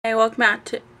Hey, welcome back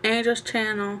to Angel's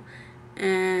channel,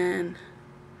 and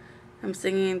I'm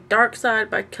singing Dark Side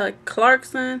by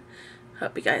Clarkson.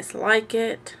 Hope you guys like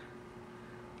it,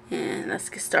 and let's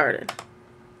get started.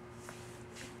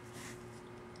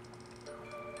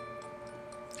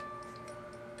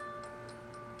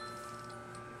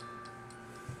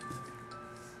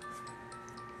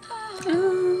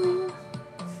 Ooh.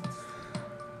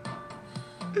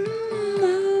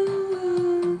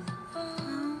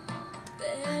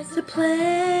 There's a place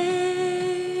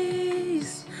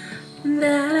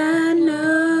that I know.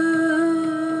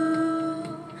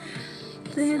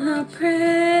 They're not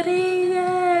pretty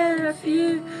if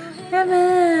you have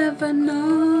ever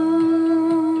known.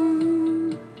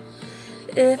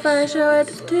 If I show it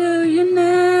to you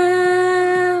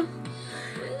now,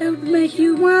 it would make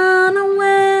you run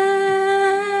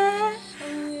away.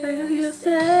 Will you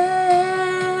say,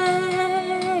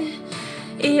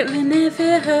 even if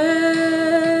it hurts,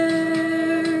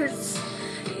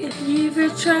 if you ever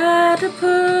try to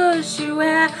push you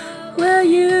out, will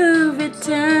you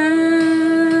return?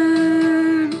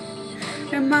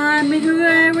 Remind me who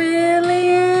I really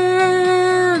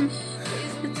am.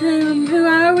 Tell me who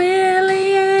I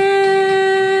really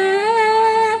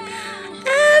am.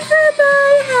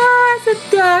 Everybody has a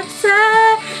dark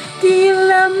side. Do you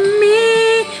love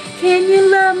me? Can you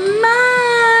love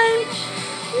mine?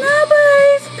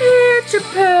 Nobody's picture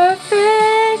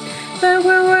perfect, but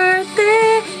we're worth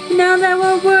it. Now that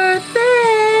we're worth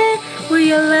it, will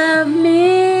you love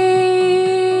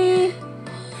me?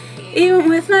 Even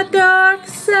with my dark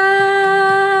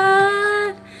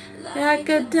side, like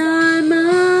a diamond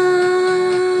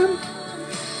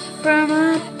from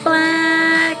a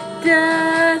black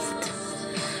dust.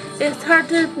 It's hard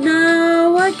to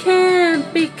know what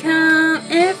can't become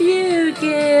if you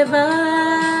give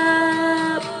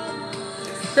up.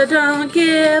 So don't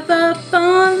give up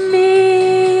on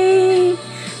me.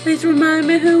 Please remind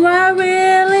me who I really